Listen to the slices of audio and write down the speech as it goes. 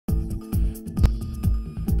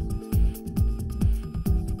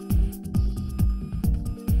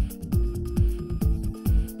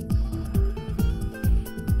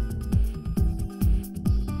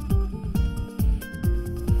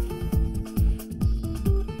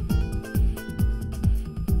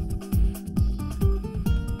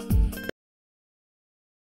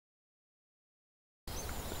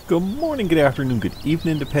Good morning, good afternoon, good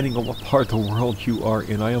evening, depending on what part of the world you are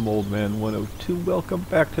in. I am Old Man 102. Welcome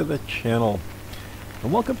back to the channel.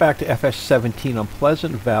 And welcome back to FS17 on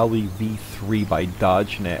Pleasant Valley V3 by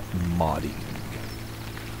DAJNET modding.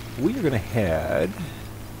 We are going to head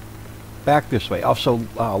back this way. Also,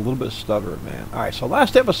 a little bit of stuttering, man. Alright, so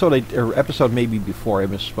last episode, or episode maybe before, I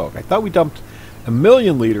misspoke. I thought we dumped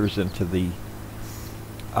 1,000,000 liters into the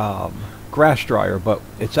grass dryer, but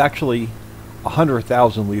it's actually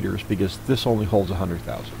 100,000 liters because this only holds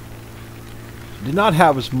 100,000. Did not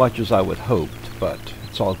have as much as I would hoped, but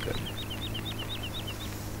it's all good.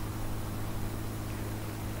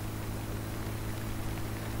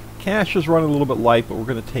 Cash is running a little bit light, but we're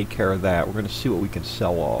going to take care of that. We're going to see what we can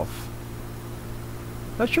sell off.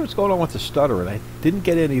 Not sure what's going on with the stutter, and I didn't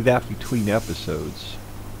get any of that between episodes.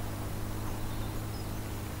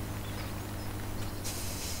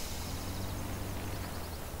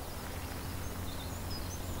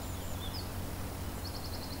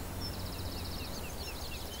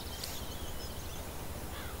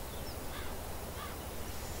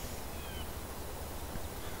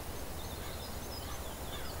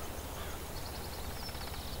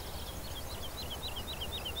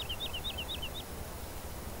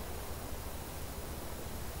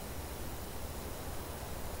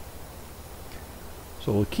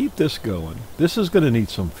 So we'll keep this going. This is going to need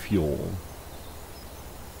some fuel.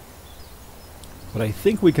 But I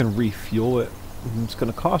think we can refuel it. It's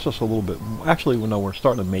going to cost us a little bit. Actually, no, we're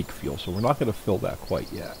starting to make fuel, so we're not going to fill that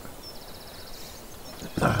quite yet.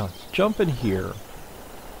 Let's jump in here.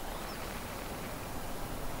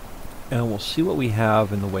 And we'll see what we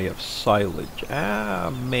have in the way of silage.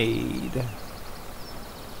 Made.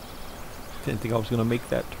 Didn't think I was going to make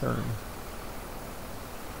that turn.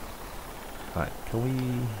 Alright, can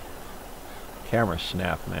we... Camera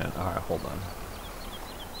snap, man. Alright, hold on.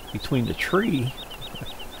 Between the tree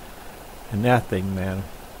and that thing, man.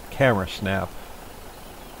 Camera snap.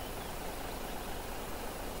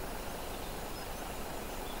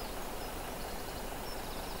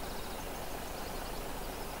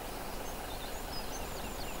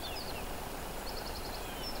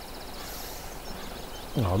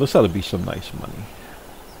 Oh, this ought to be some nice money.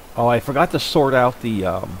 Oh, I forgot to sort out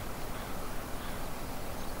the,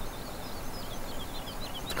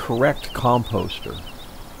 correct composter.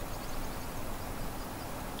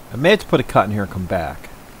 I may have to put a cut in here and come back.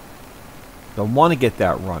 I want to get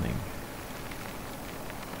that running.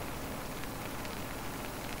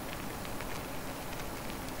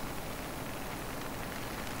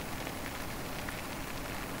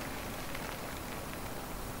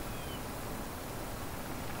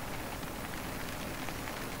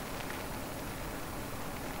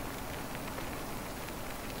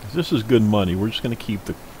 This is good money. We're just going to keep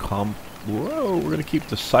the we're going to keep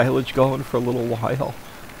the silage going for a little while.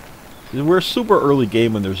 We're super early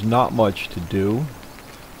game and there's not much to do.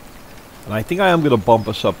 And I think I am going to bump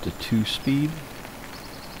us up to 2-speed.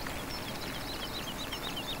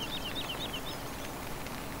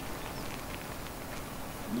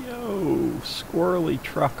 Yo, squirrely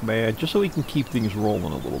truck, man. Just so we can keep things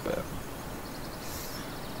rolling a little bit.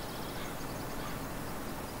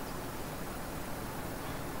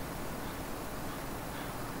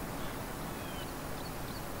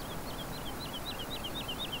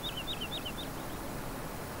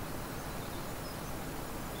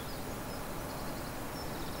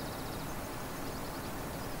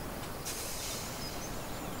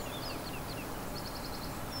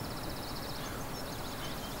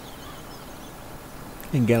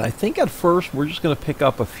 Again, I think at first we're just going to pick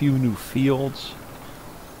up a few new fields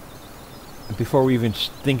before we even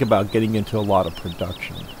think about getting into a lot of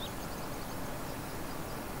production.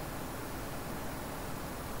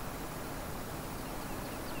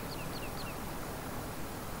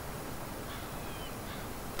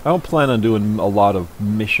 I don't plan on doing a lot of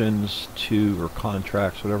missions or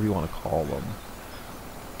contracts, whatever you want to call them,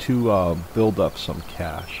 to build up some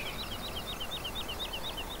cash.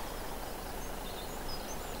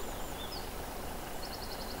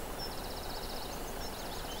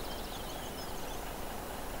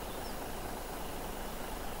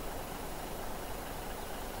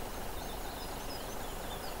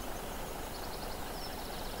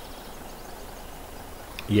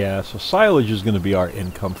 Yeah, so silage is going to be our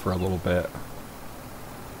income for a little bit.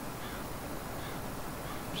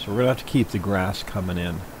 So we're going to have to keep the grass coming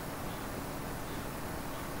in.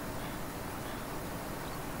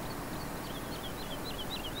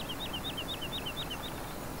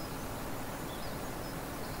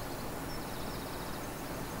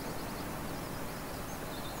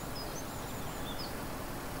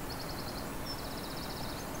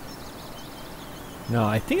 No,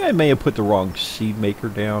 I think I may have put the wrong seed maker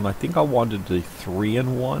down. I think I wanted the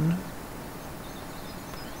 3-in-1.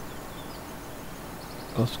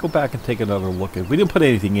 Let's go back and take another look at it. We didn't put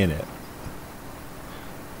anything in it.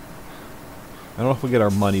 I don't know if we get our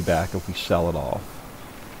money back if we sell it off.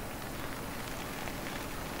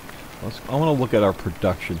 I want to look at our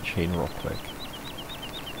production chain real quick.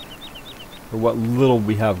 Or what little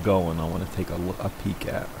we have going, I want to take a peek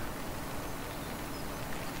at.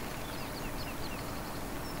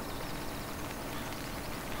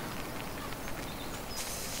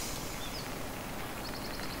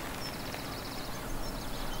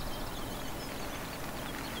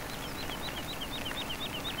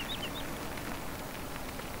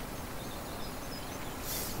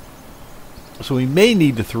 So we may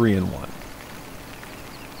need the 3-in-1.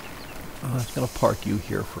 I'm going to park you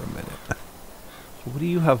here for a minute. So what do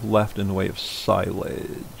you have left in the way of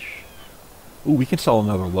silage? Ooh, we can sell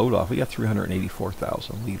another load off. We got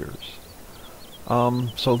 384,000 liters.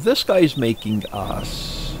 So this guy's making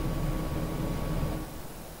us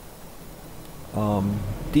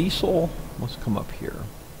diesel. Let's come up here.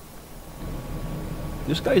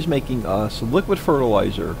 This guy's making us liquid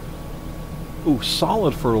fertilizer. Ooh,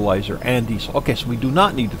 solid fertilizer and diesel. Okay, so we do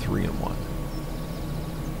not need the 3-in-1.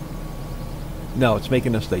 No, it's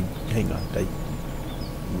making us hang on.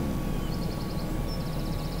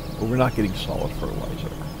 Well, we're not getting solid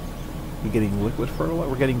fertilizer. We're getting liquid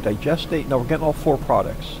fertilizer. We're getting digestate. No, we're getting all 4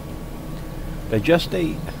 products.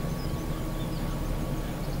 Digestate.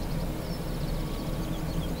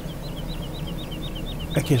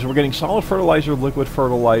 Okay, so we're getting solid fertilizer, liquid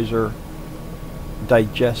fertilizer,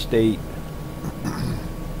 digestate,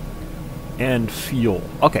 and fuel.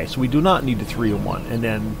 Okay, so we do not need the 3-in-1. And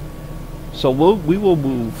then, so we will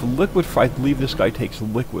move liquid. I believe this guy takes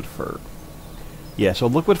liquid fert. Yeah, so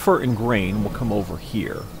liquid fert and grain will come over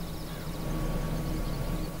here.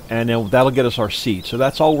 And then that'll get us our seed. So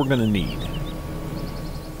that's all we're going to need.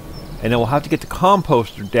 And then we'll have to get the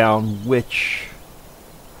composter down, which,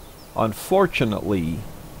 unfortunately,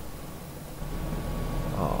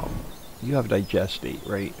 you have digestate,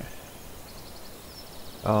 right?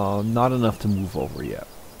 Not enough to move over yet.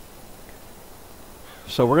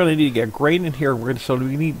 So we're going to need to get grain in here. So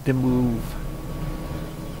we need to move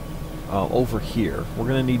over here. We're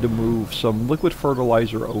going to need to move some liquid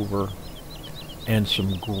fertilizer over and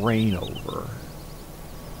some grain over.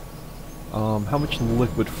 How much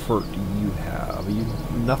liquid fert do you have? Are you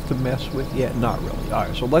enough to mess with? Yeah, not really.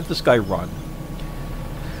 Alright, so let this guy run.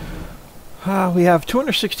 We have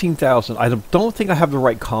 216,000. I don't think I have the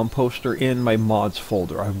right composter in my mods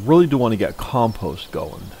folder. I really do want to get compost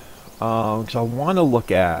going. Because I want to look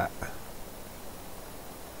at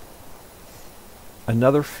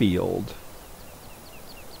another field.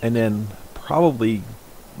 And then probably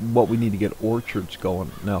what we need to get orchards going.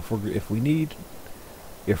 Now, if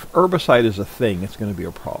herbicide is a thing, it's going to be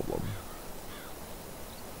a problem.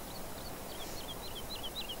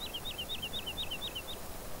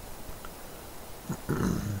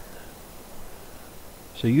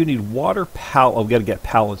 So you need water pallet. Oh, we got to get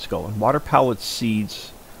pallets going. Water pallets,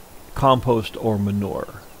 seeds, compost, or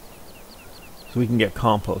manure. So we can get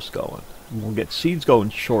compost going. We'll get seeds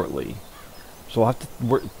going shortly. So we'll have to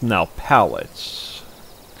work now. Pallets.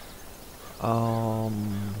 Well,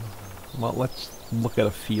 let's look at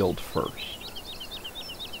a field first.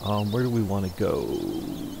 Where do we want to go?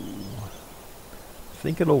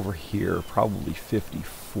 Thinking over here, probably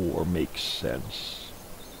 54 makes sense.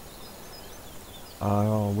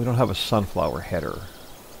 We don't have a sunflower header.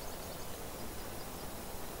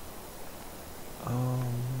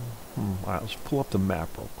 Alright, let's pull up the map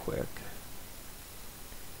real quick.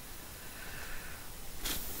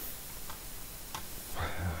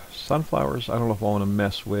 Sunflowers, I don't know if I want to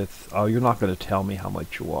mess with. Oh, you're not going to tell me how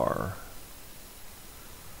much you are.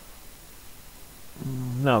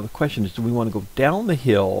 Now, the question is, do we want to go down the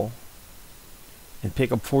hill and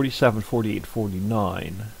pick up 47, 48,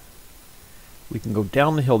 49? We can go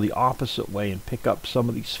down the hill the opposite way and pick up some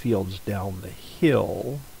of these fields down the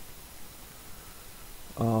hill.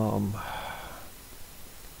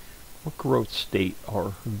 What growth state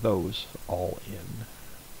are those all in?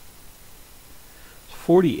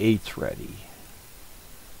 48's ready.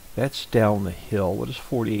 That's down the hill. What does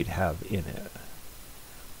 48 have in it?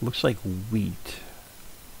 Looks like wheat.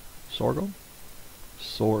 Sorghum?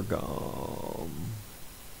 Sorghum.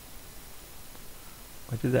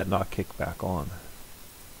 Why did that not kick back on?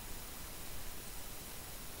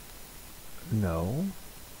 No.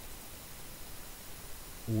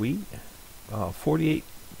 Wheat? 48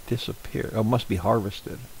 disappeared. Oh, must be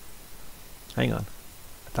harvested. Hang on.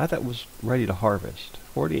 I thought that was ready to harvest.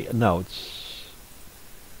 48. No, it's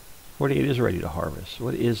 48 is ready to harvest.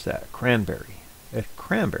 What is that? Cranberry. A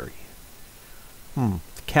cranberry.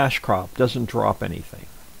 Cash crop. Doesn't drop anything.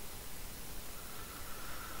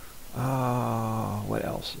 What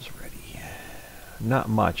else is ready? Not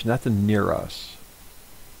much. Nothing near us.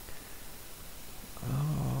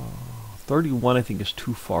 31 I think is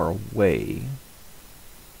too far away.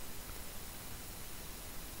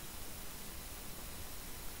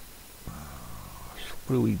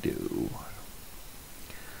 What do we do?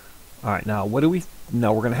 Alright, now what do we...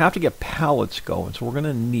 Now we're going to have to get pallets going, so we're going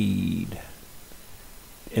to need...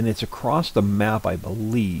 And it's across the map, I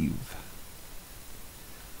believe.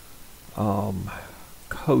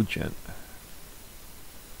 Cogent.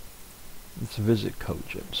 Let's visit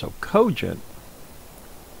Cogent. So Cogent...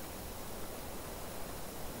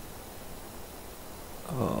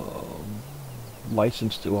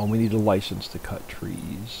 license to... Well, we need a license to cut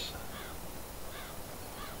trees.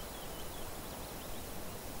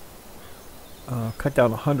 Cut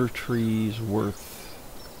down 100 trees worth...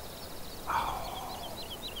 Oh,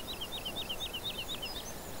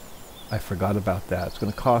 I forgot about that. It's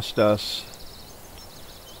going to cost us...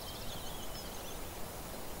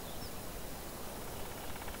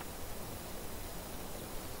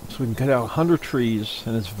 So we can cut out 100 trees,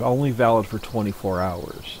 and it's only valid for 24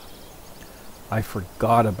 hours. I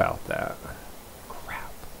forgot about that.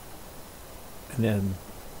 Crap. And then...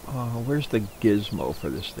 where's the gizmo for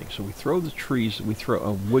this thing? So we throw the trees, we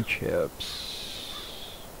throw wood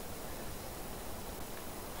chips.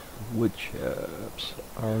 Wood chips.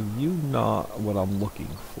 Are you not what I'm looking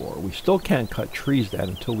for? We still can't cut trees then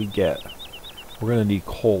until we get... We're going to need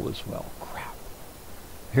coal as well. Crap.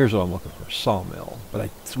 Here's what I'm looking for. Sawmill. But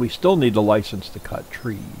we still need a license to cut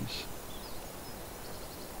trees.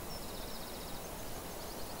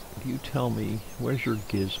 You tell me, where's your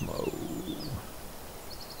gizmo?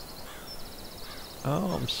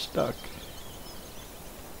 Oh, I'm stuck.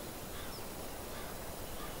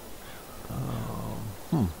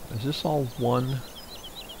 Is this all one?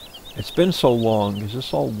 It's been so long. Is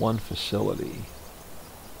this all one facility?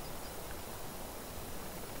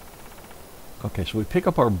 Okay, so we pick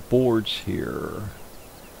up our boards here.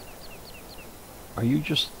 Are you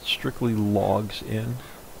just strictly logs in?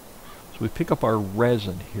 So we pick up our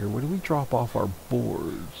resin here. Where do we drop off our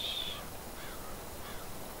boards?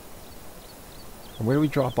 Where do we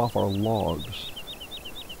drop off our logs?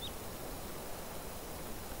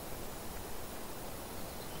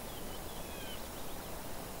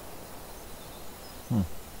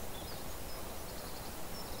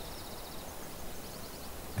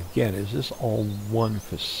 Again, is this all one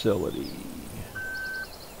facility?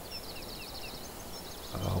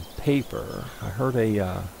 Paper. I heard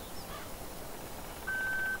a...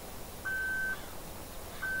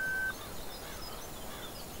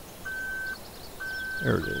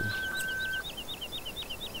 There it is.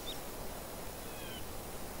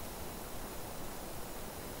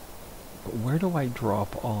 But where do I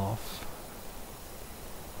drop off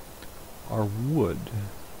our wood?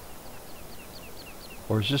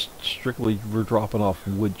 Or is this strictly we're dropping off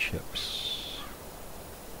wood chips?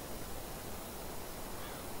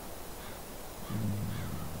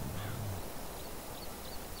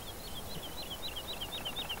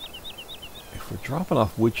 If we're dropping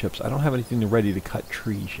off wood chips, I don't have anything ready to cut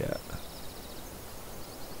trees yet.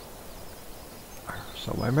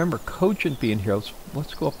 So I remember Cogent being here.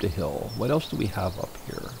 Let's go up the hill. What else do we have up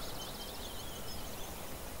here?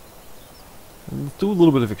 Let's do a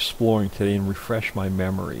little bit of exploring today and refresh my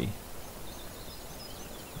memory.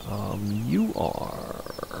 You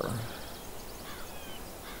are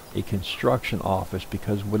a construction office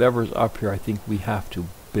because whatever's up here I think we have to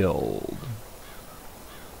build.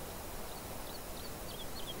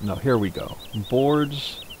 No, here we go.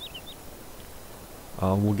 Boards.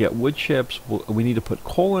 We'll get wood chips. We need to put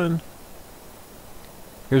coal in.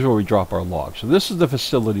 Here's where we drop our logs. So this is the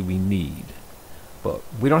facility we need. But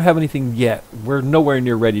we don't have anything yet. We're nowhere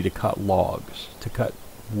near ready to cut logs, to cut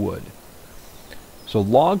wood. So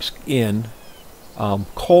logs in,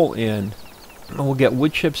 coal in, and we'll get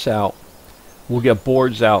wood chips out. We'll get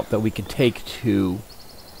boards out that we can take to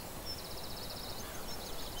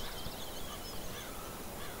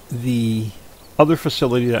the other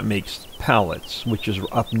facility that makes pallets, which is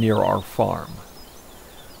up near our farm.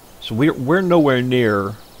 So we're nowhere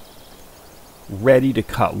near ready to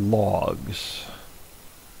cut logs.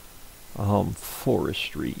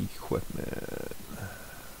 Forestry equipment.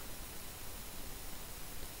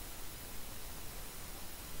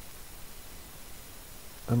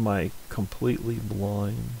 Am I completely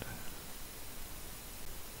blind?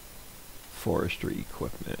 Forestry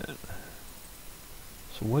equipment.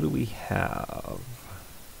 So what do we have?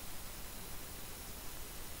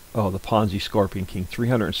 Oh, the Ponzi Scorpion King,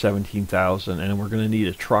 317,000, and we're going to need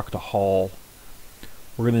a truck to haul.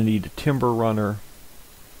 We're going to need a timber runner.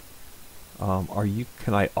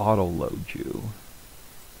 Can I auto load you?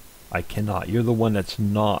 I cannot. You're the one that's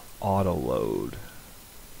not auto load.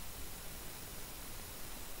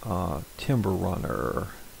 Timber runner.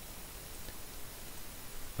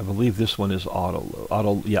 I believe this one is auto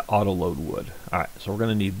load. Auto load wood. Alright, so we're going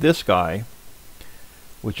to need this guy,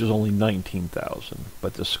 which is only 19,000.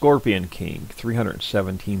 But the Scorpion King,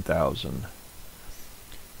 317,000.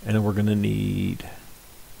 And then we're going to need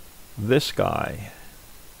this guy.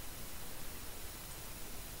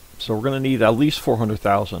 So we're going to need at least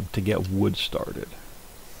 400,000 to get wood started.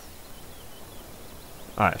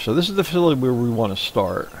 Alright, so this is the facility where we want to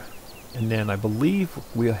start. And then I believe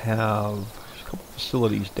we have a couple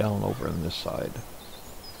facilities down over on this side.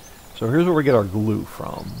 So here's where we get our glue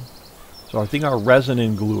from. So I think our resin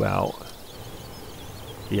in, glue out.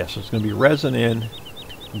 Yes, it's going to be resin in,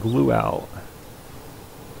 glue out.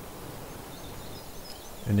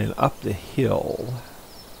 And then up the hill.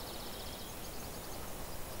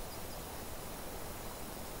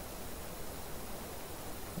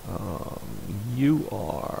 You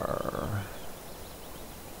are...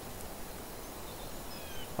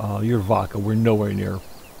 you're Vodka. We're nowhere near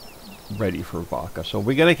ready for Vodka. So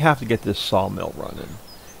we're going to have to get this sawmill running.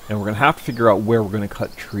 And we're going to have to figure out where we're going to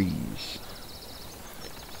cut trees.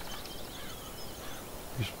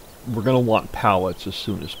 We're going to want pallets as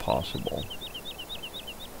soon as possible.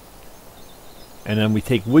 And then we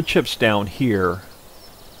take wood chips down here.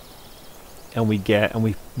 And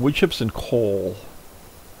we wood chips and coal.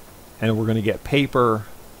 And we're going to get paper.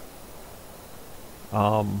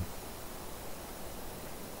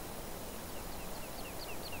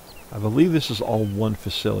 I believe this is all one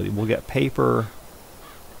facility. We'll get paper,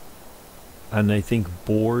 and I think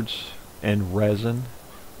boards and resin.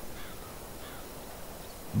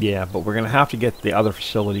 Yeah, but we're going to have to get the other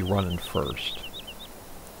facility running first.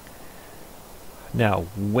 Now,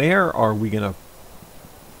 where are we going to...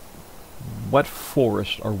 What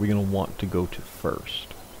forest are we going to want to go to first?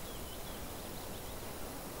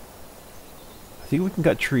 I think we can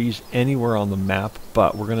cut trees anywhere on the map,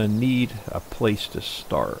 but we're going to need a place to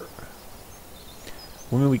start.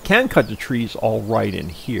 I mean, we can cut the trees all right in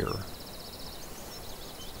here. And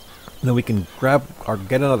then we can grab or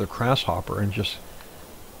get another grasshopper and just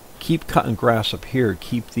keep cutting grass up here.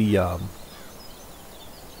 Keep the... I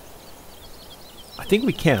think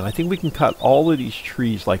we can. I think we can cut all of these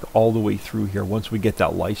trees like all the way through here once we get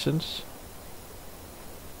that license.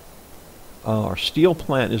 Our steel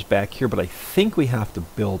plant is back here, but I think we have to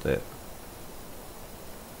build it.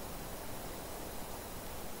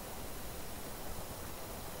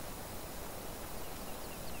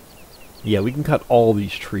 Yeah, we can cut all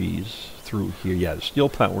these trees through here. Yeah, the steel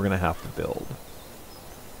plant we're going to have to build.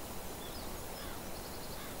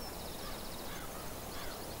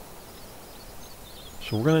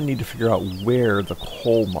 So we're going to need to figure out where the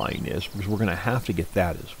coal mine is, because we're going to have to get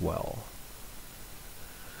that as well.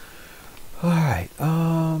 Alright,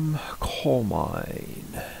 coal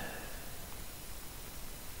mine.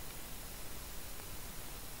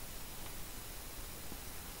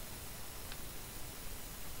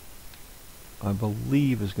 I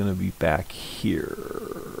believe is going to be back here.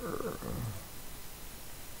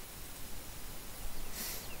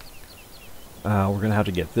 We're going to have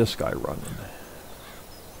to get this guy running.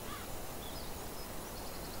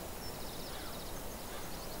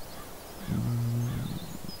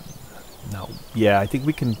 No. Yeah, I think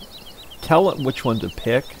we can tell it which one to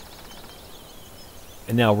pick.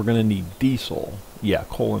 And now we're going to need diesel. Yeah,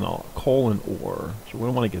 coal and ore. So we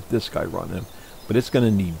don't want to get this guy running, but it's going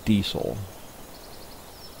to need diesel.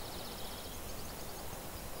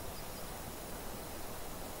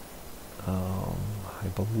 I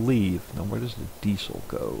believe... Now, where does the diesel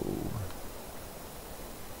go?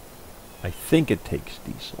 I think it takes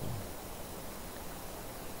diesel.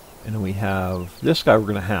 And then we have this guy we're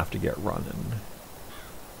going to have to get running.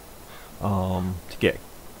 To get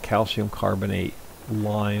calcium carbonate,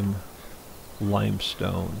 lime,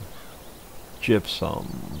 limestone,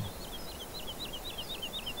 gypsum.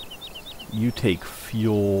 You take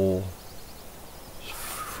fuel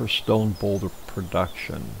for stone boulder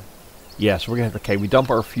production. Yeah, so we're going to have to... Okay, we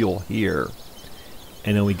dump our fuel here,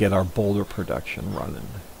 and then we get our boulder production running.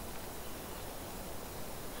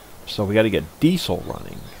 So we got to get diesel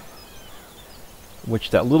running,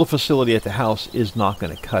 which that little facility at the house is not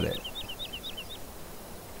going to cut it.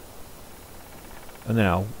 And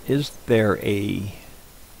now, is there a...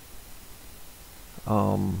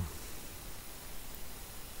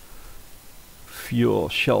 fuel,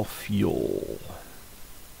 shell fuel...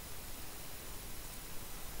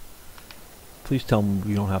 Please tell me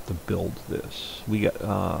we don't have to build this. We got,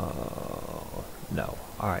 no.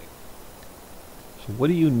 Alright. So what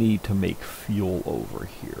do you need to make fuel over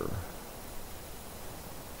here?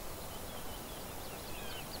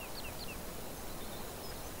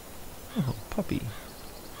 Oh, puppy.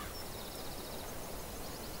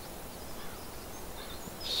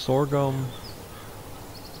 Sorghum,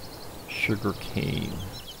 sugar cane,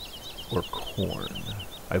 or corn,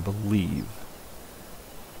 I believe.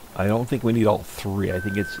 I don't think we need all three. I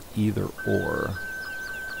think it's either or.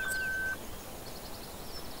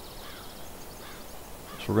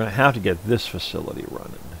 So we're going to have to get this facility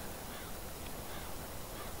running.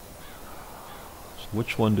 So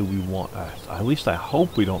which one do we want? At least I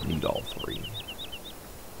hope we don't need all three.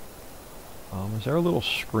 Is there a little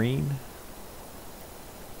screen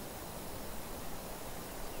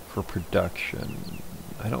for production?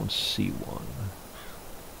 I don't see one.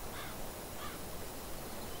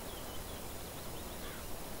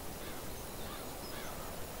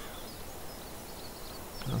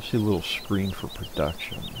 I don't see a little screen for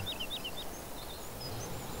production.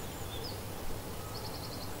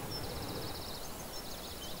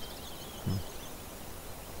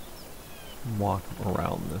 Walk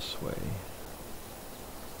around this way.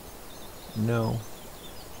 No.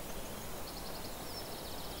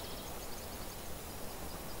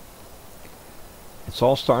 It's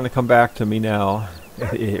all starting to come back to me now.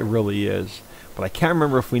 It really is. But I can't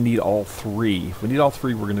remember if we need all three. If we need all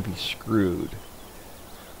three, we're going to be screwed.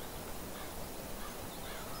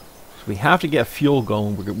 So we have to get fuel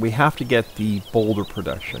going. We have to get the boulder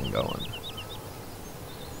production going.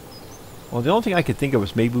 Well, the only thing I could think of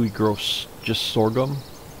is maybe we grow just sorghum.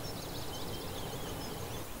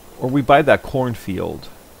 Or we buy that cornfield.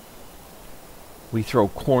 We throw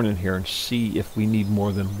corn in here and see if we need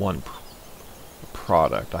more than one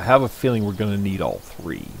product. I have a feeling we're going to need all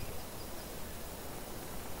three.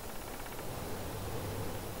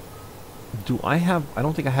 I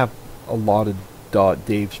don't think I have a lot of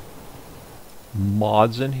Dave's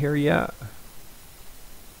mods in here yet.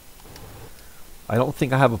 I don't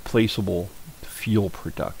think I have a placeable fuel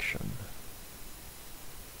production.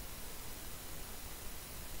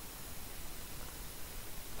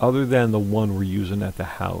 Other than the one we're using at the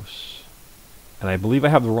house. And I believe I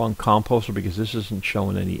have the wrong composter because this isn't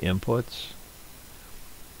showing any inputs.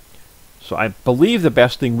 So I believe the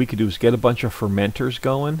best thing we could do is get a bunch of fermenters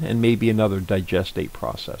going and maybe another digestate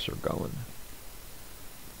processor going.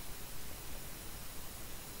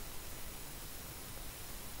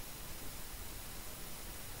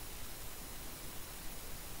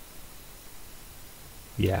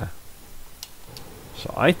 Yeah.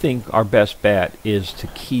 So I think our best bet is to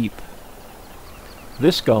keep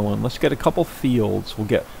this going. Let's get a couple fields. We'll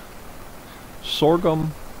get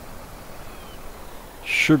sorghum,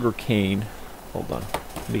 sugar cane. Hold on.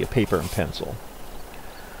 Let me get paper and pencil.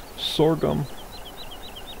 Sorghum,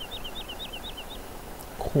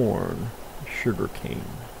 corn, sugar cane.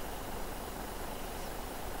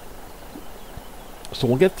 So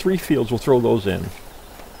we'll get 3 fields. We'll throw those in.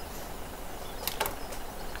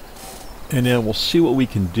 And then we'll see what we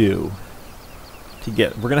can do to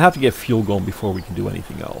get... We're going to have to get fuel going before we can do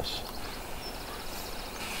anything else.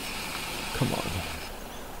 Come on.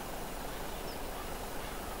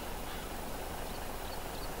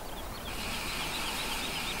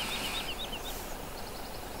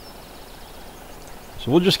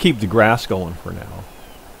 So we'll just keep the grass going for now.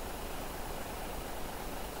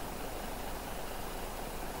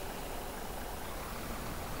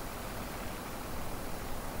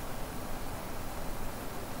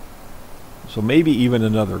 So maybe even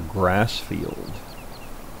another grass field.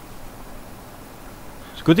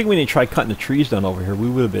 It's a good thing we didn't try cutting the trees down over here. We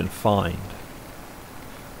would have been fined.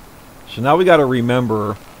 So now we got to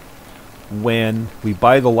remember when we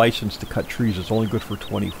buy the license to cut trees, it's only good for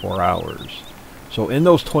 24 hours. So in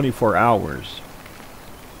those 24 hours,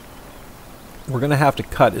 we're going to have to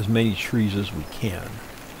cut as many trees as we can.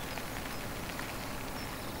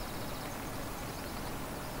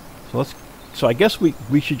 So I guess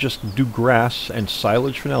we should just do grass and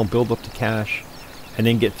silage for now, build up the cash, and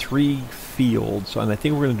then get 3 fields. And I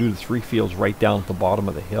think we're going to do the 3 fields right down at the bottom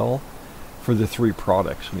of the hill for the 3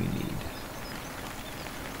 products we need.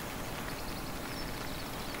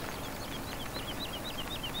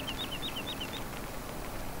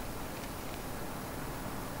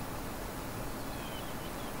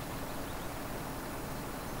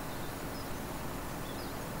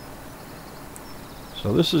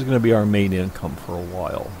 So this is going to be our main income for a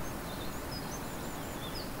while.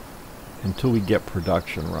 Until we get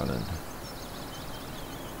production running.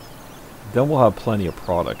 Then we'll have plenty of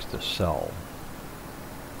products to sell.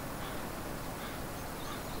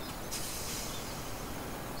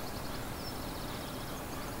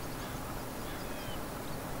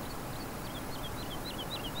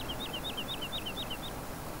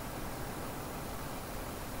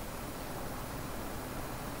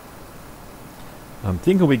 I'm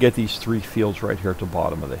thinking we get these 3 fields right here at the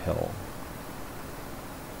bottom of the hill.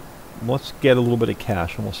 Let's get a little bit of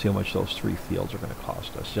cash and we'll see how much those 3 fields are going to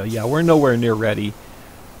cost us. So yeah, we're nowhere near ready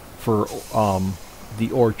for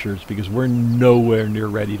the orchards because we're nowhere near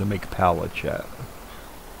ready to make pallets yet.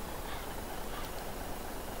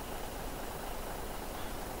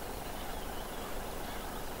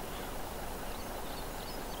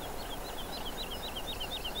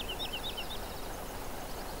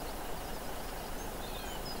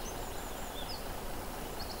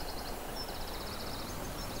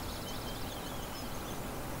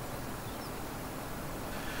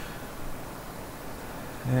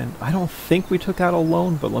 And I don't think we took out a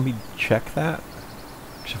loan, but let me check that.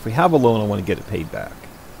 Because if we have a loan, I want to get it paid back.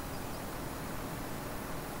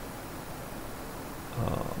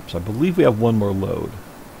 So I believe we have one more load.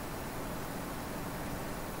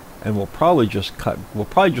 And we'll probably just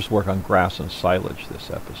work on grass and silage this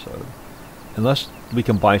episode. Unless we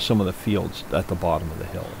can buy some of the fields at the bottom of the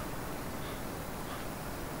hill.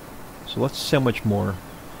 So let's see how much more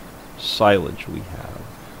silage we have.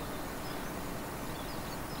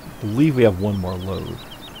 I believe we have one more load.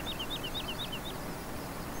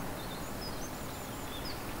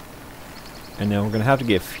 And now we're going to have to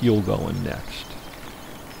get fuel going next.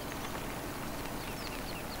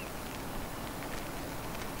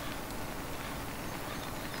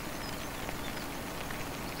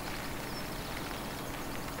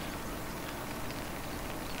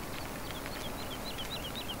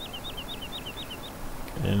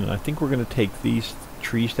 And I think we're going to take these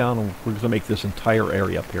trees down and we're going to make this entire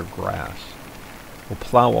area up here grass. We'll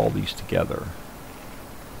plow all these together.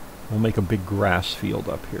 We'll make a big grass field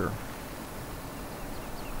up here.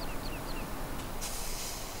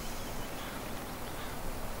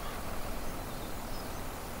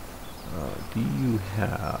 Do you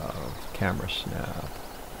have camera snap?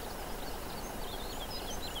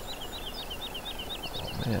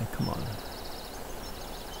 Oh man, come on.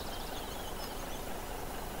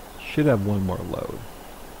 Should have one more load.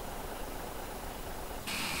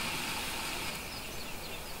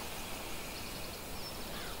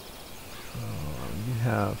 You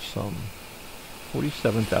have some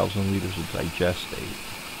 47,000 liters of digestate.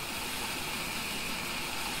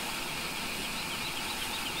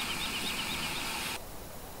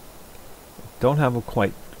 We don't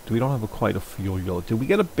have quite a fuel yield. Did we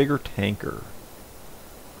get a bigger tanker?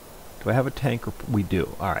 Do I have a tanker? We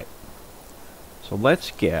do. All right. So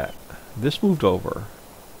let's get this moved over.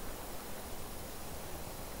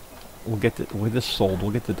 We'll get with this sold.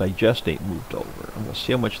 We'll get the digestate moved over, and we'll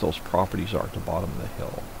see how much those properties are at the bottom of the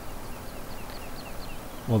hill.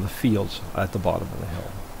 Well, the fields at the bottom of the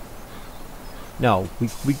hill. Now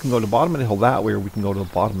we can go to the bottom of the hill that way, or we can go to the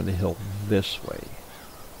bottom of the hill this way.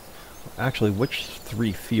 Actually, which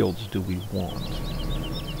 3 fields do we want?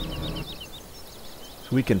 So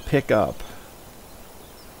we can pick up.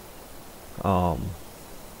 So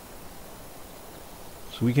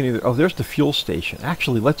we can either... Oh, there's the fuel station.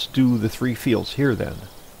 Actually, let's do the 3 fields here then.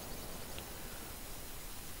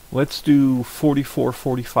 Let's do 44,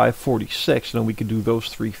 45, 46, and then we can do those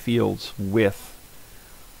 3 fields with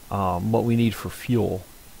what we need for fuel.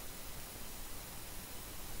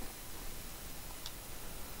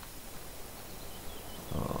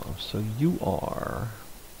 So you are...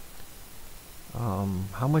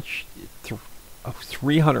 how much...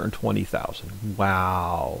 320,000.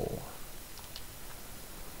 Wow.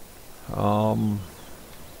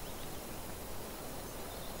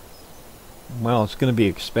 Well, it's going to be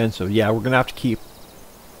expensive. Yeah, we're going to have to keep...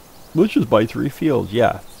 Let's just buy 3 fields.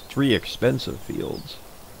 Yeah, 3 expensive fields.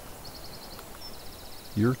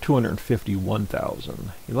 You're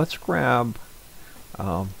 251,000. Let's grab...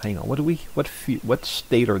 hang on. What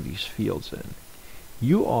state are these fields in?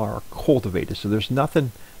 You are cultivated, so there's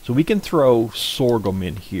nothing... So we can throw sorghum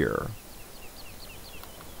in here.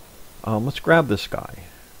 Let's grab this guy.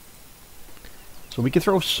 So we can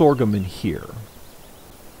throw sorghum in here.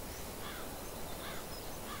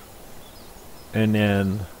 And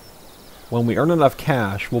then when we earn enough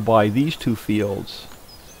cash, we'll buy these 2 fields.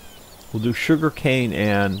 We'll do sugarcane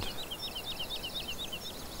and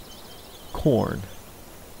corn.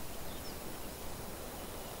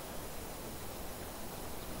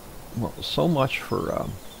 Well, so much for...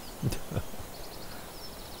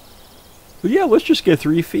 But yeah, let's just get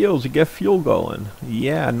 3 fields and get fuel going.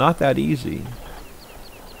 Yeah, not that easy.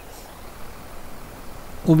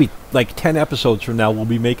 We'll be, like 10 episodes from now, we'll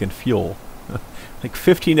be making fuel. Like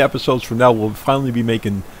 15 episodes from now, we'll finally be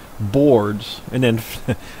making boards. And then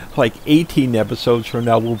like 18 episodes from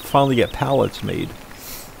now, we'll finally get pallets made.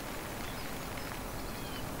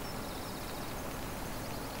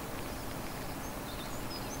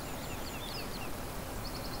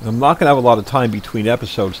 I'm not going to have a lot of time between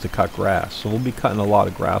episodes to cut grass, so we'll be cutting a lot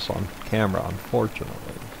of grass on camera, unfortunately.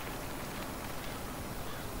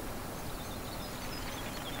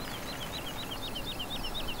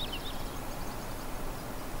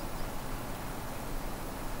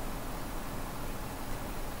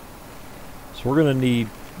 So we're going to need,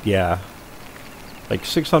 yeah, like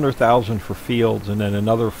 600,000 for fields and then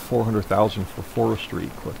another 400,000 for forestry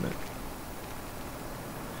equipment.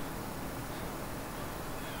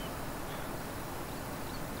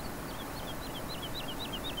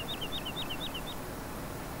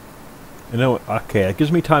 And then, okay, it gives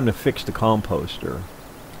me time to fix the composter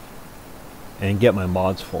and get my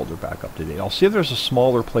mods folder back up to date. I'll see if there's a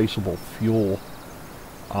smaller placeable fuel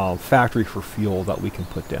factory for fuel that we can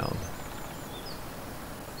put down.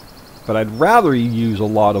 But I'd rather you use a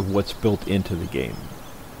lot of what's built into the game.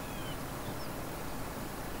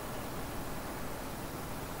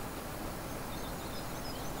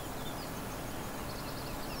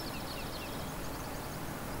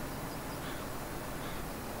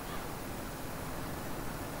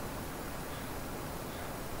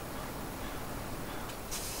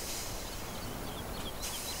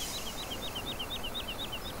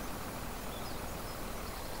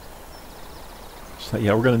 So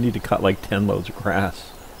yeah, we're going to need to cut like 10 loads of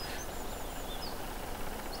grass.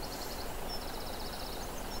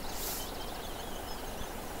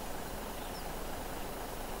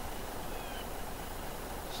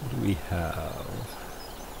 So do we have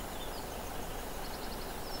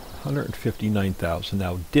 159,000.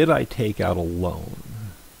 Now, did I take out a loan?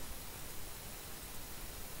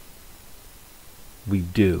 We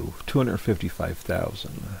do.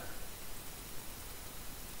 255,000.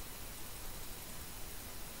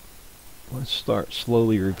 Let's start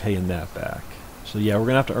slowly repaying that back. So yeah, we're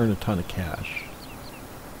going to have to earn a ton of cash.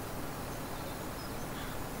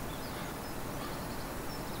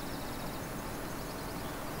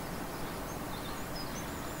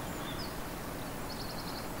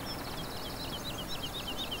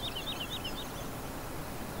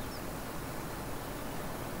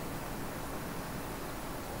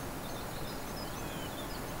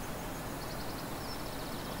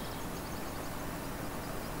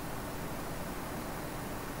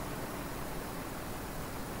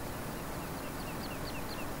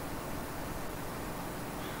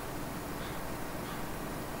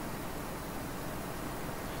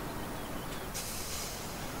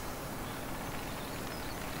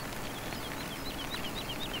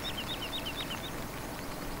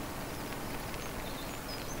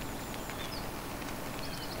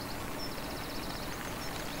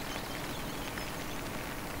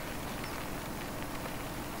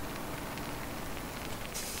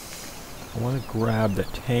 I want to grab the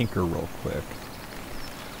tanker real quick.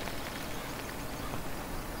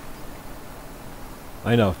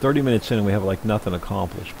 I know, 30 minutes in and we have like nothing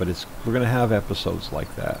accomplished, but we're going to have episodes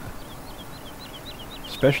like that.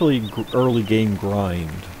 Especially early game grind,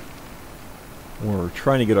 when we're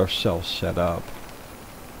trying to get ourselves set up.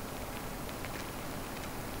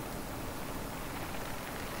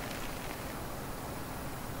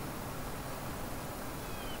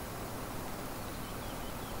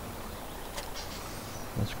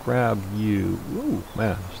 Let's grab you. Ooh,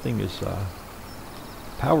 man, this thing is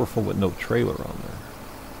powerful with no trailer on there.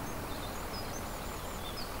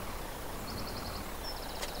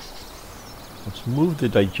 Let's move the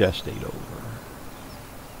digestate over.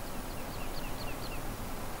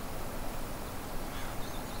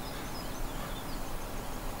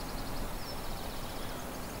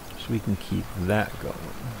 So we can keep that going.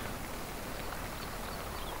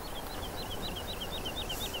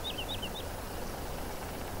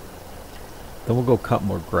 Then we'll go cut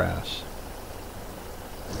more grass.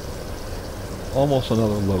 Almost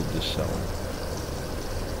another load to sell.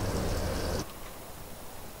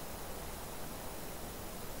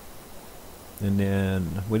 And then,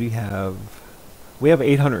 what do you have? We have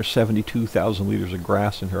 872,000 liters of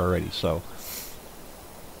grass in here already, so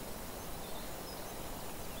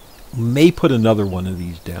may put another one of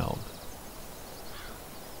these down.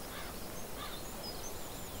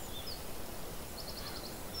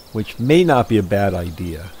 Which may not be a bad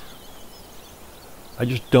idea. I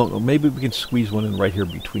just don't know. Maybe we can squeeze one in right here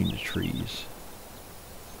between the trees.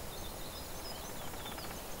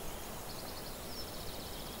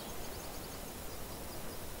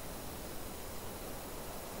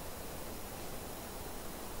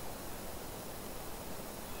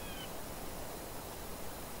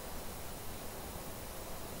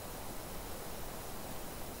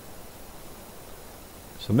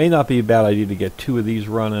 So it may not be a bad idea to get 2 of these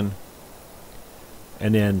running,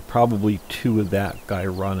 and then probably 2 of that guy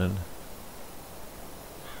running.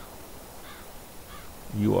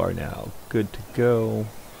 You are now good to go.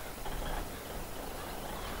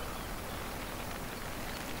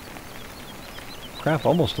 Crap,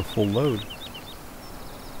 almost a full load.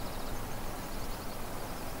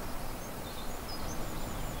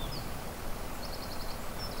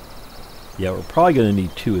 Yeah, we're probably going to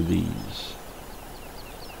need 2 of these.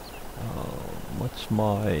 What's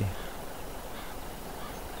my...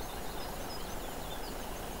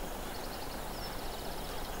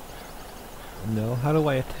 No, how do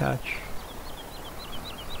I attach?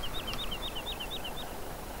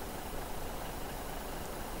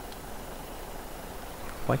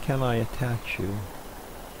 Why can't I attach you?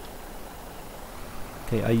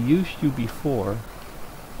 Okay, I used you before.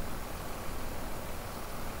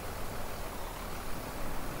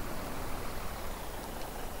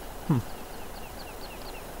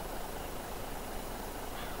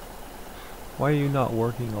 Why are you not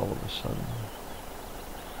working all of a sudden?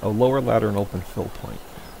 Oh, lower ladder and open fill point.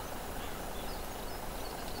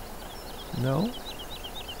 No?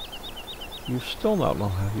 You're still not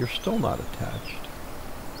attached.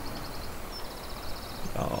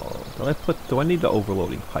 Oh, do I need the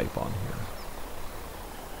overloading pipe on here?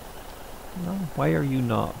 No, why are you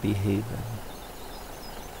not behaving?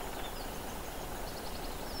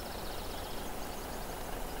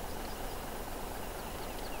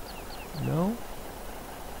 No?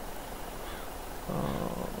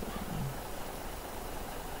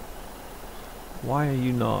 Why are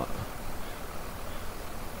you not?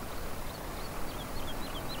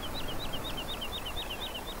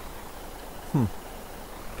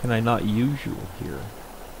 Can I not use you here?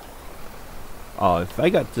 Oh, if I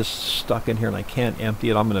got this stuck in here and I can't empty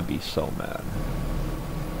it, I'm gonna be so mad.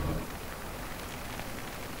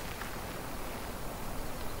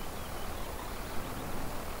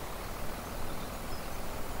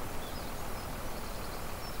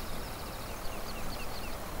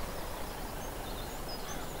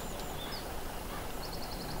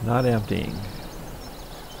 Not emptying.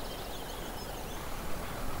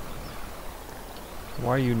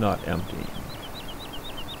 Why are you not emptying?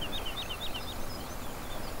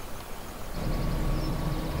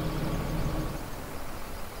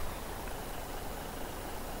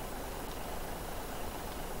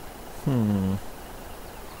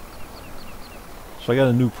 So I got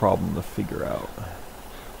a new problem to figure out.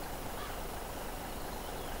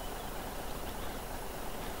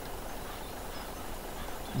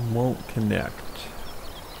 Won't connect.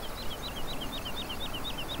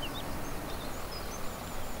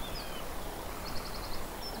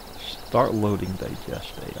 Start loading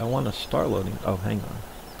digestate. I want to start loading. Oh, hang on.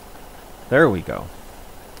 There we go.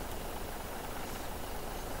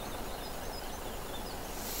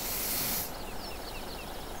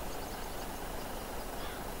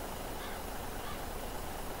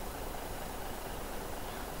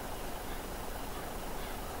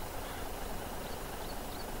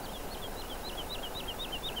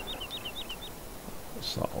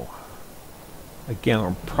 So, again,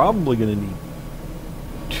 I'm probably going to need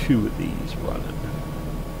 2 of these running.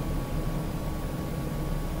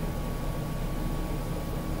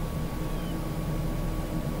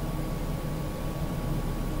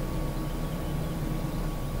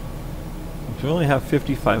 So we only have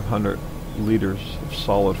 5,500 liters of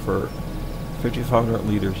solid for 5,500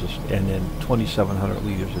 liters and then 2,700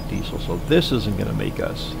 liters of diesel. So this isn't going to make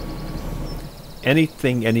us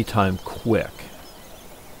anything anytime quick.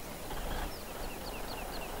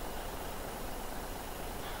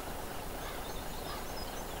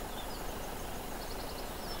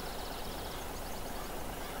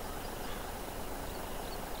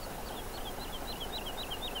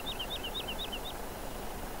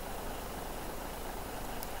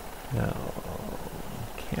 Now,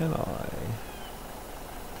 can I?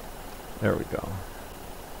 There we go.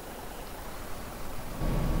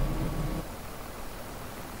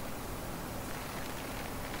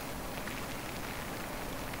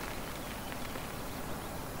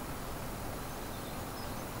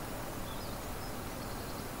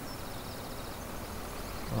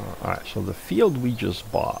 Alright, so the field we just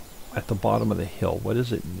bought at the bottom of the hill, what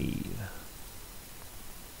does it need?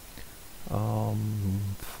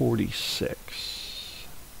 46.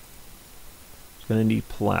 It's going to need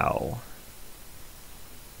plow.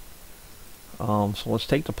 So let's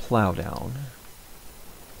take the plow down.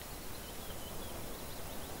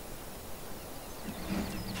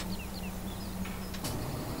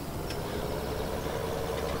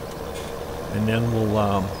 And then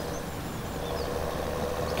we'll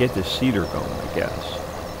get the seeder going, I guess.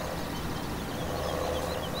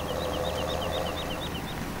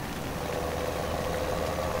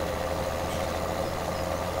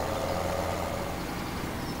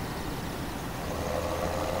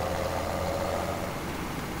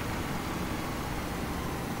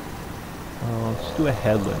 Let's do a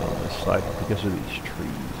headland on this side because of these trees.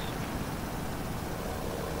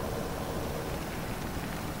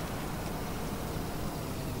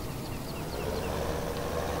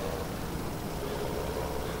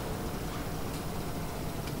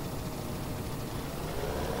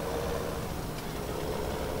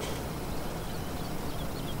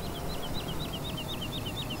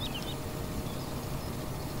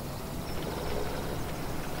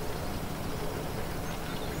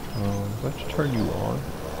 Let's turn you on.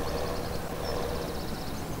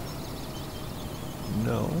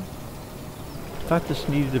 No. I thought this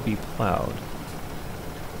needed to be plowed.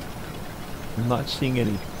 I'm not seeing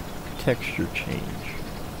any texture change.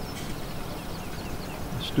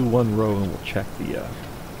 Let's do one row and we'll check the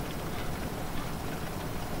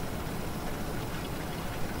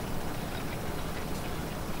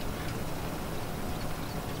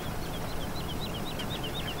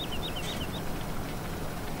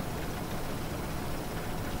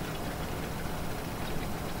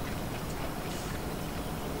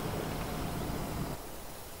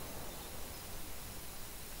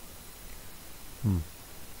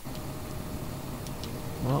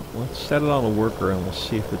Well, let's set it on a worker and we'll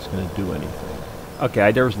see if it's going to do anything.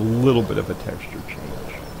 Okay, there's a little bit of a texture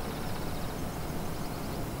change.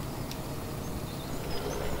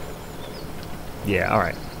 Yeah,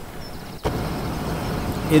 alright.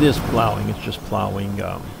 It is plowing, it's just plowing,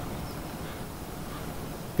 gonna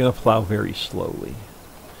plow very slowly.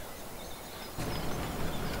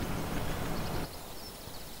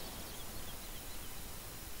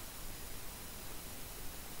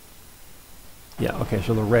 Yeah, okay,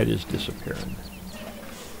 so the red is disappearing.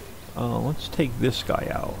 Let's take this guy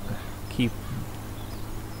out. Keep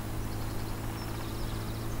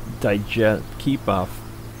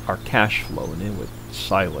our cash flowing in with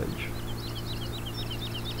silage.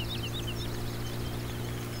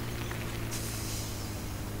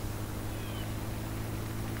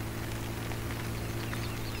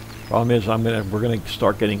 Problem is, we're gonna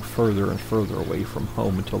start getting further and further away from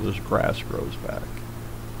home until this grass grows back.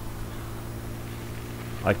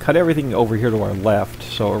 I cut everything over here to our left,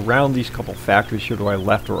 so around these couple factories here to our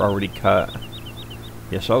left are already cut.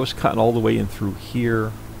 Yeah, so I was cutting all the way in through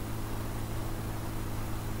here.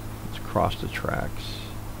 Let's cross the tracks.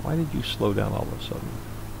 Why did you slow down all of a sudden?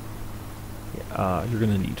 Yeah, you're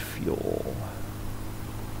gonna need fuel.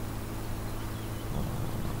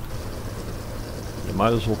 You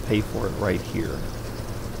might as well pay for it right here.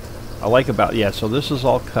 I like about, yeah, so this is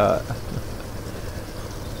all cut.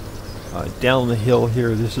 Down the hill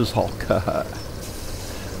here, this is all cut.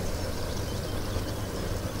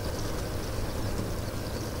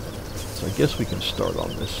 So I guess we can start on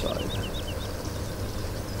this side.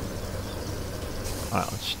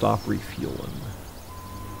 Alright, let's stop refueling.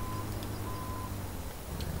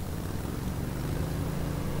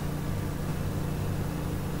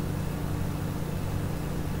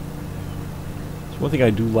 So one thing I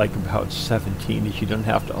do like about 17 is you don't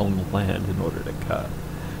have to own land in order to cut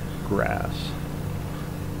grass.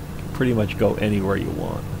 You can pretty much go anywhere you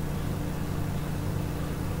want.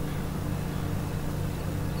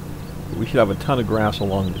 We should have a ton of grass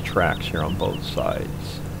along the tracks here on both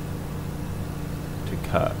sides to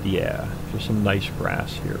cut. Yeah, there's some nice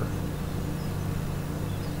grass here.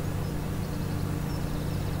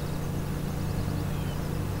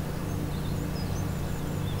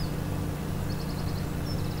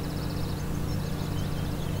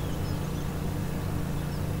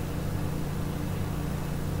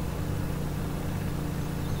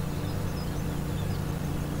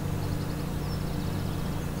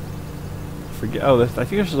 I think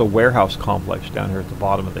this is a warehouse complex down here at the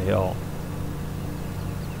bottom of the hill.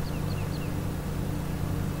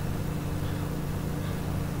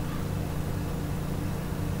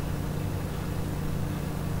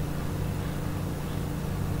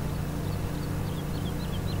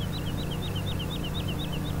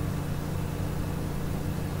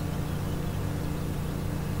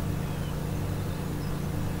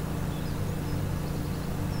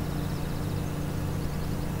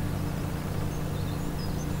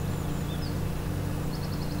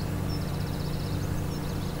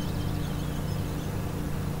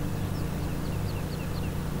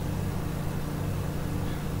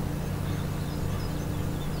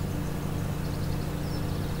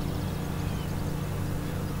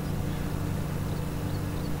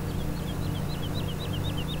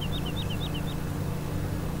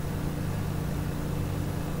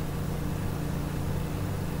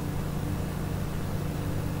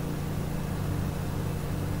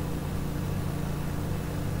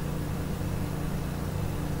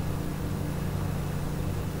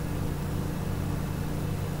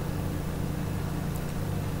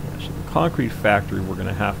 concrete factory we're going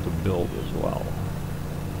to have to build as well.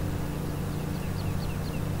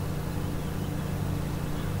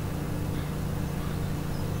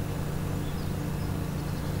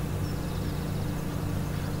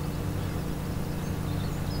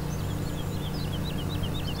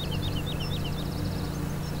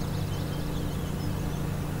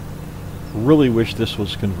 Really wish this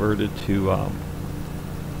was converted to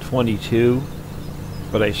 22,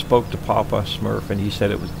 but I spoke to Papa Smurf and he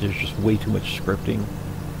said there's just way too much scripting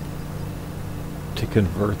to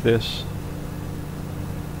convert this.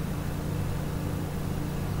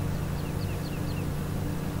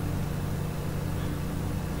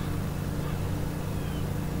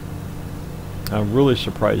 I'm really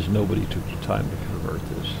surprised nobody took the time to convert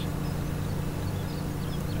this.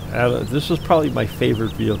 This is probably my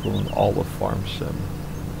favorite vehicle in all of Farm Sim.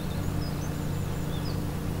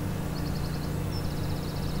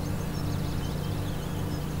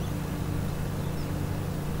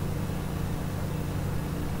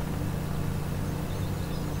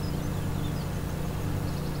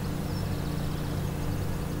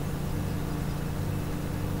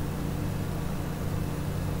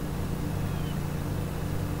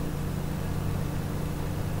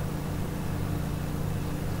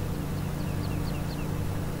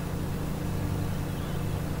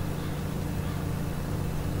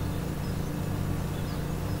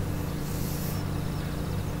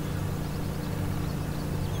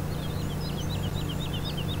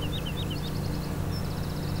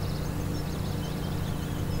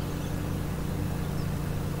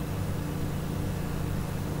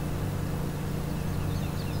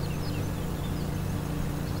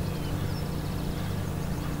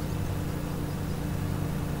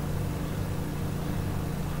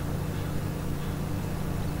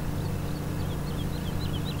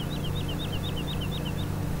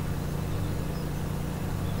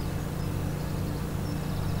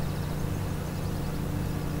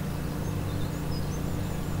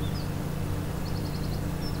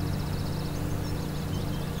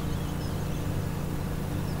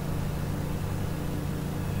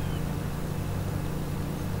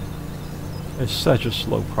 It's such a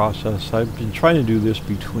slow process. I've been trying to do this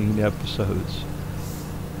between episodes.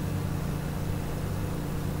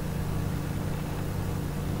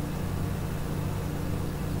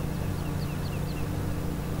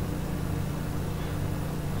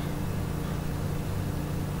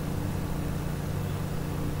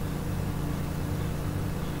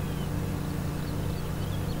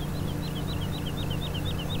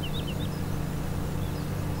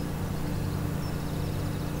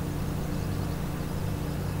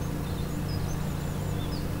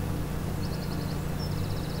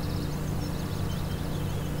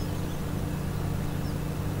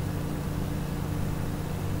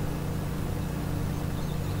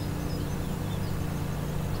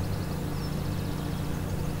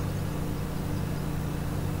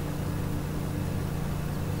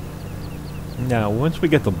 Now, once we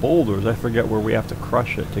get the boulders, I forget where we have to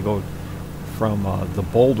crush it to go from the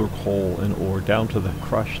boulder coal and ore down to the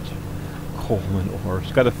crushed coal and ore.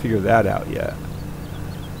 Just got to figure that out yet.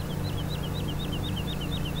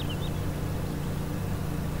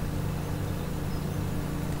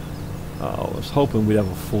 I was hoping we'd have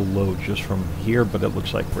a full load just from here, but it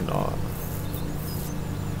looks like we're not.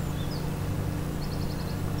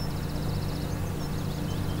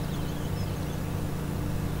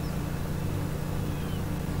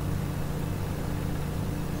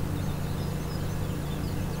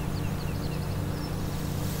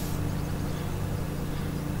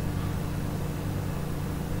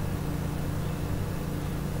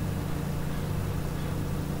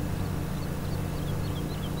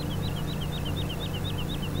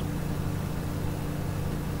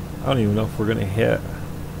 I don't even know if we're going to hit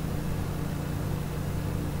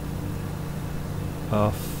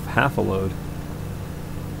half a load.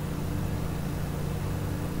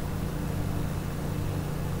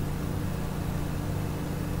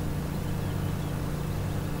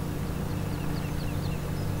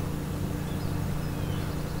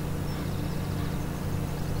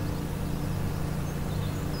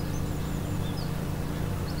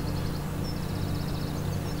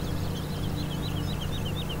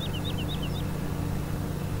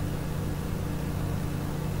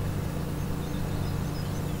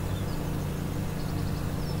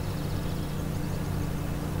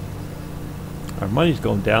 Our money's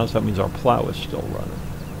going down, so that means our plow is still running.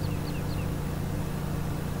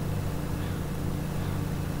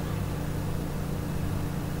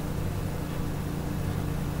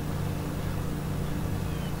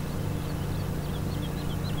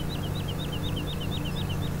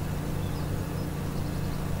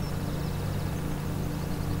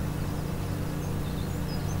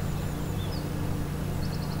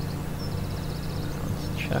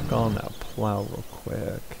 check on that plow real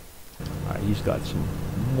quick. Alright, he's got some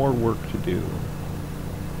more work to do.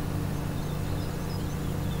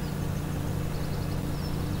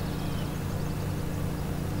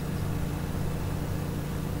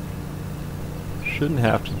 Shouldn't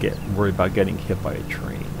have to get worried about getting hit by a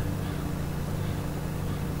train.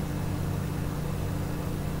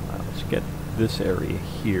 Let's get this area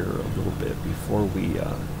here a little bit before we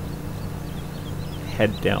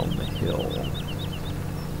head down the hill.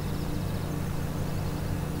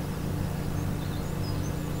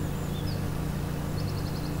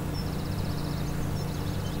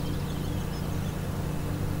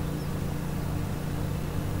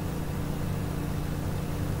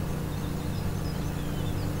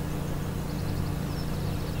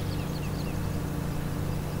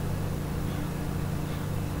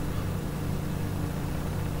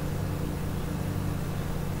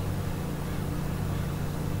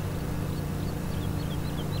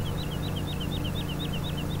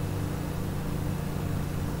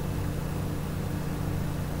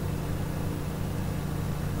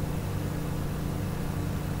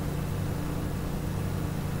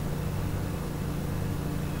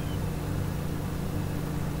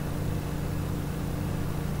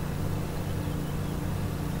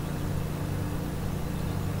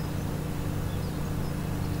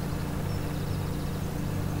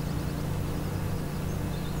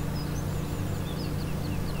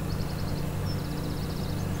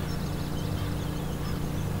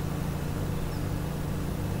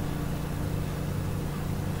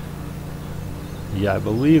 Yeah, I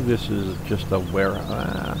believe this is just a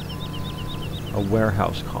warehouse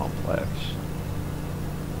complex.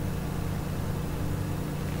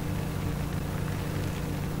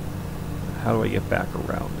 How do I get back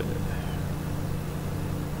around it?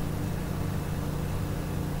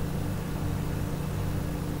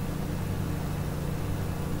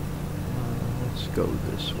 Let's go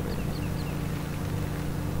this way.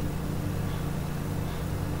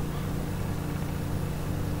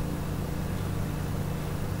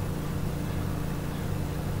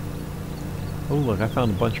 Oh look, I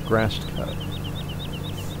found a bunch of grass to cut.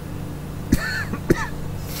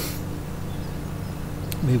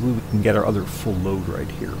 Maybe we can get our other full load right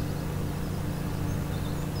here.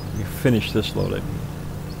 We finish this load, I mean.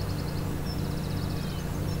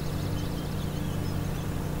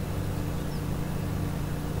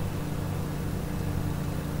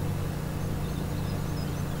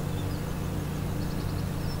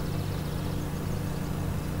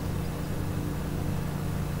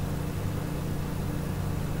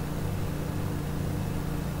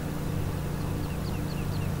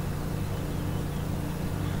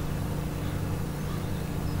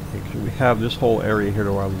 We have this whole area here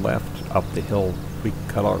to our left up the hill. We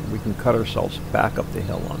can cut ourselves back up the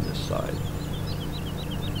hill on this side.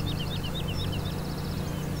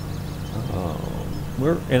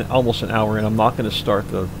 We're in almost an hour in. I'm not going to start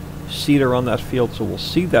the seeder on that field, so we'll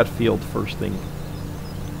see that field first thing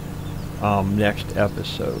next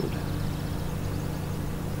episode.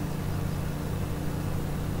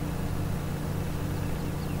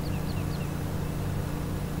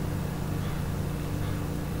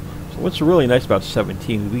 What's really nice about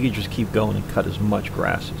 17, we can just keep going and cut as much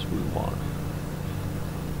grass as we want.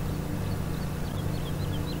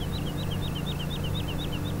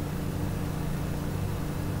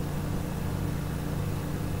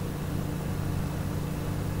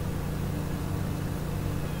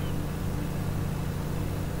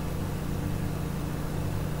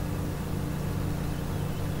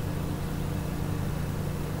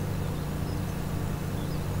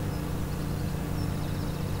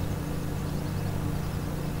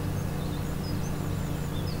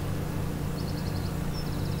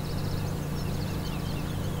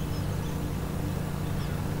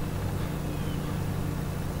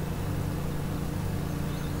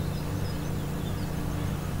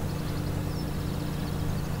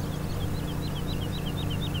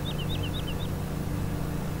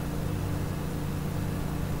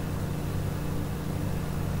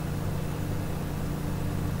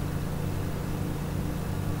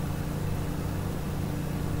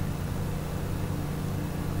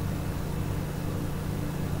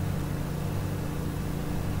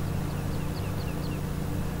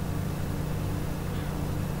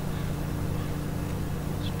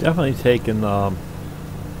 Definitely taken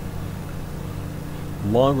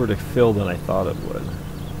longer to fill than I thought it would.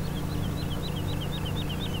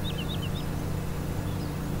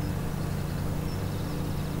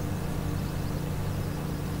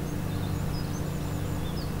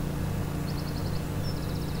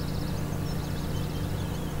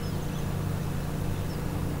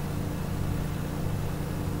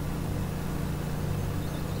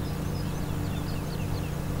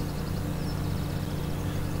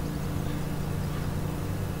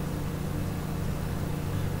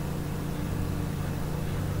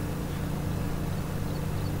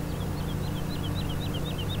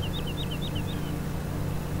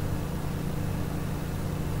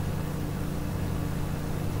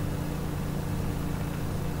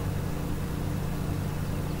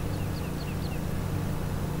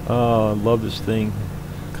 Oh, I love this thing.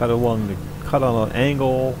 Cut on an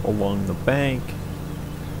angle along the bank.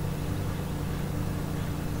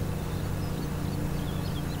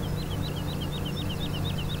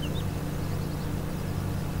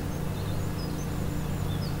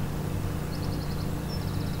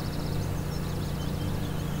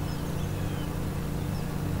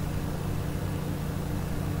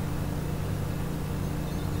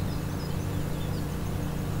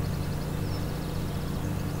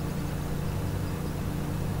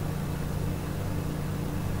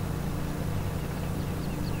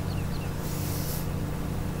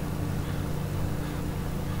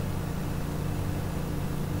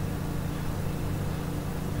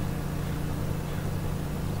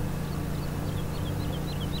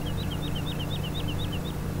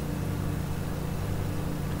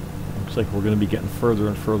 Looks like we're going to be getting further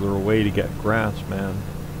and further away to get grass, man.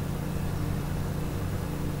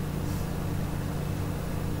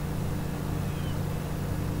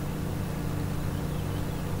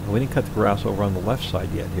 We didn't cut the grass over on the left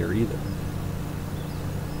side yet here either.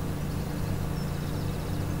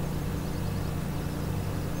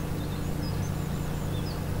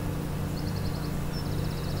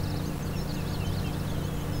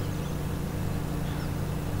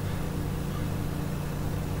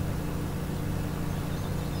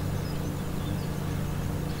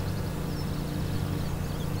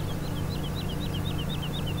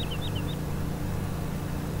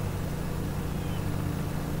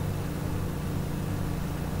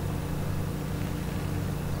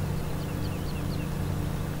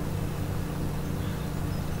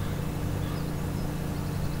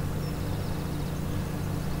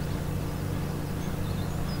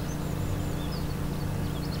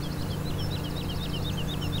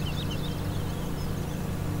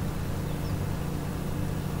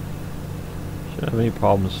 Shouldn't have any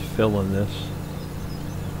problems filling this.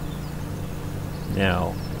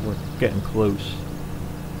 Now, we're getting close.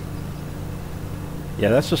 Yeah,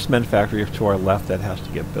 that's the cement factory to our left that has to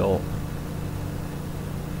get built.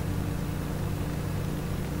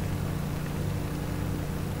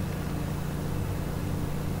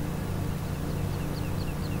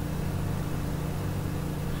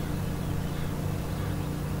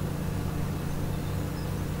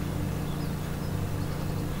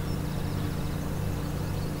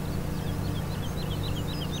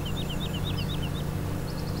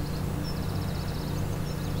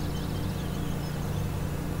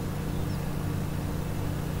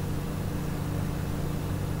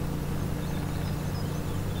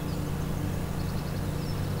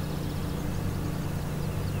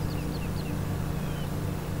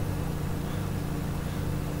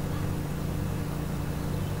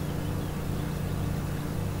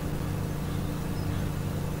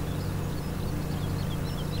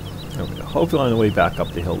 Hopefully on the way back up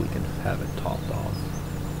the hill we can have it topped off.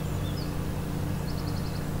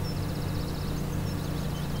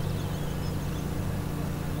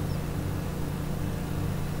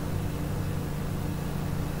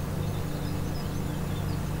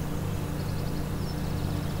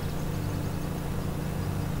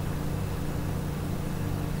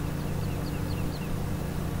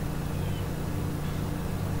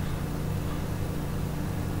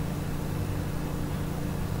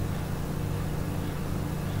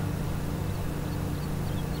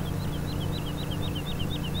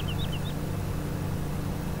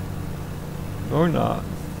 Or not.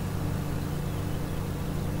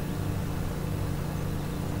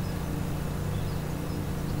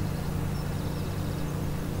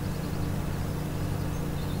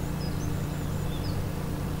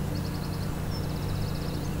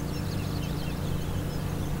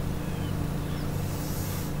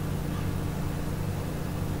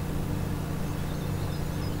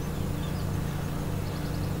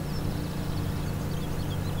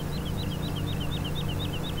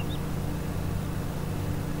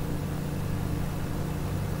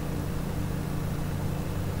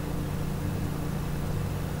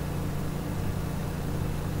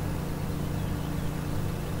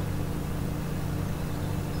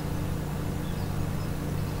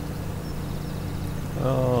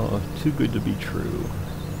 Oh, too good to be true.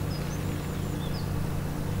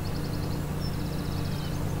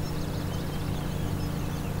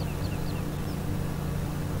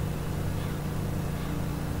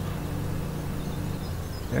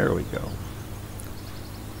 There we go.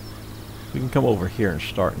 We can come over here and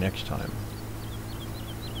start next time.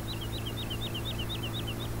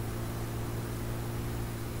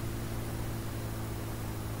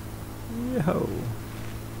 Yo.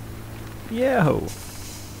 Yo.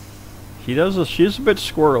 She's a bit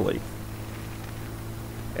squirrely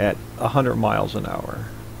at 100 miles an hour.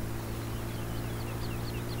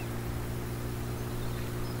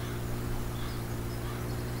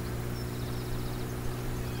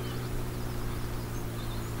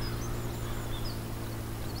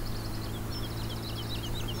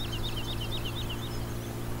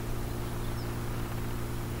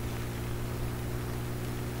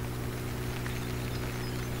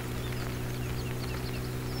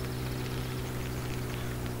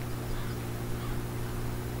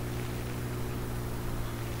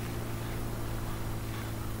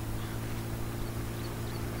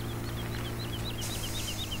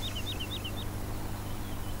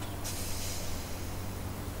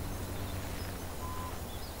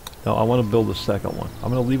 No, I want to build a second one.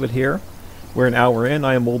 I'm going to leave it here. We're an hour in.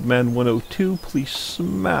 I am Old Man 102. Please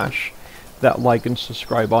smash that like and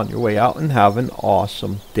subscribe on your way out and have an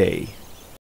awesome day.